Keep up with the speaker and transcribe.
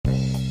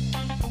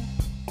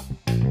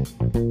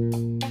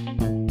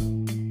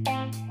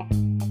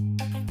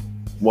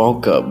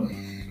Welcome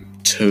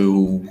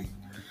to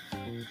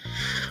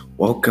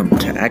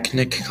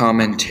Acnic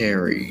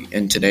Commentary,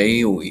 and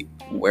today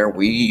where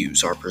we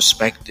use our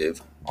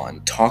perspective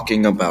on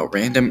talking about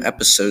random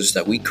episodes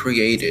that we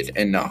created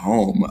in the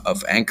home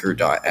of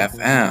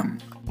Anchor.fm.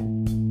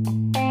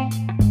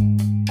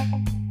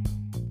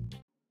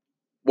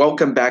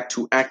 Welcome back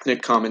to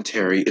Acnic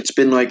Commentary. It's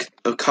been like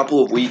a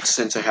couple of weeks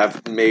since I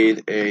have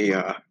made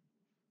a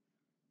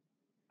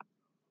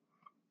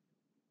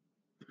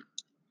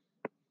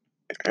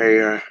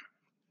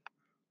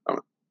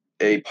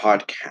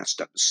podcast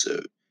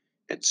episode,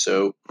 and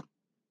so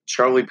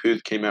Charlie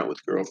Puth came out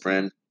with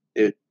Girlfriend.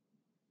 It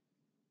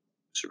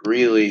was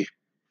really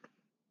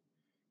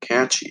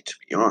catchy, to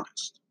be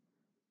honest,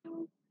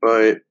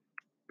 but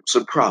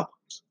some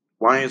problems.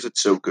 Why is it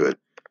so good?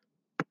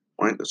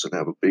 Why does it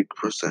have a big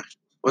procession?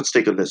 Let's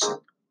take a listen.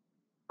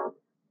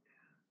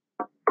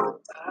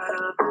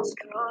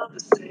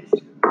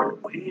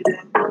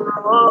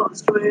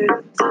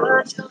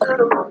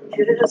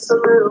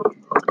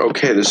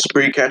 Okay, this is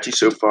pretty catchy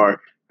so far.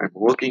 I'm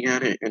looking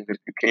at it, and if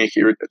you can't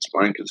hear it, that's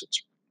fine because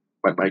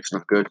my mic's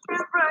not good.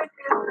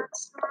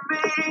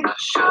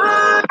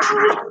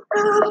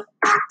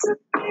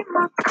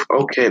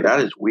 Okay, that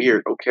is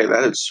weird. Okay,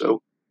 that is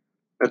so.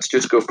 Let's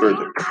just go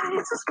further.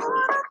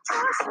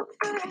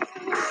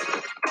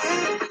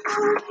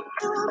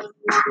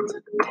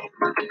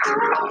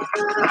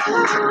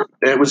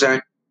 It was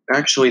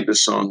actually the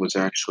song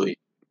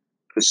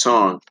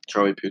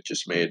Charlie Puth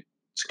just made.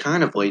 It's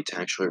kind of late to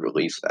actually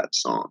release that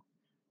song.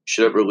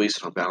 Should have released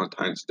it on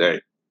Valentine's Day.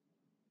 It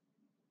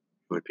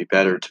would be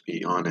better, to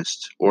be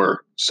honest,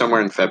 or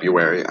somewhere in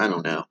February. I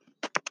don't know.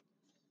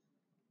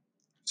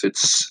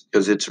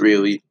 Because it's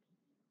really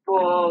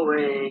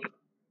boring.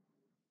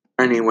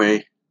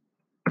 Anyway,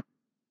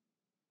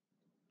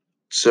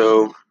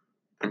 so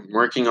I'm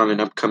working on an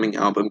upcoming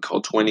album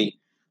called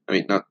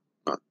not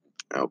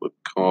album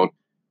called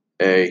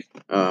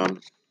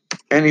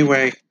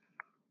Anyway,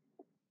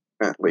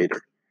 that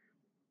later.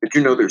 Did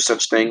you know there's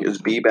such thing as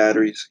B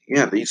batteries?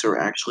 Yeah, these are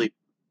actually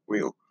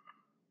real.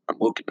 I'm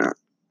looking at.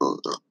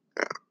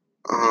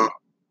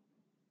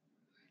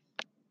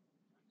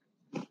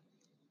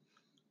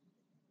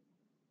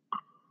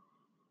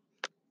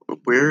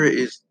 Where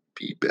is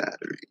B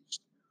batteries?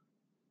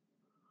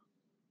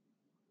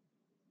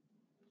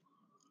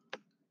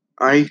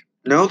 I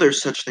know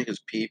there's such thing as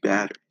B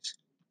batteries.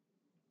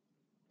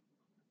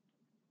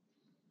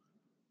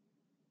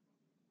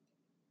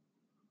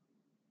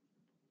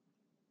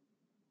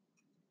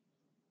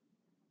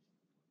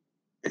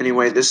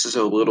 Anyway, this is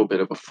a little bit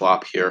of a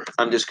flop here.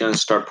 I'm just gonna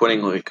start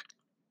putting like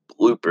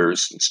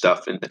bloopers and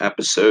stuff in the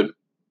episode.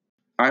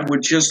 I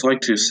would just like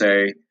to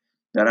say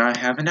that I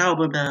have an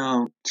album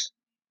out.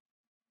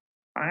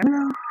 I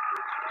know.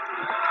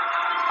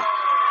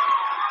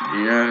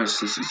 Yes,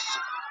 this is.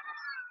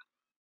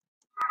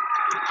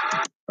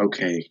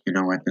 Okay, you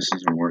know what? This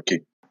isn't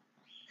working.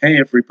 Hey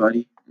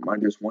everybody, I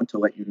just want to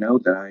let you know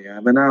that I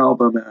have an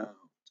album out.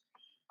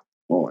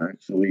 Well,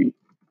 actually,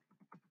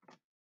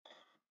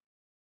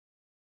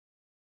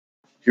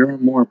 here are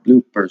more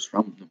bloopers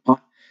from the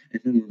pot.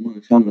 And then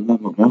we're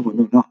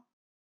going to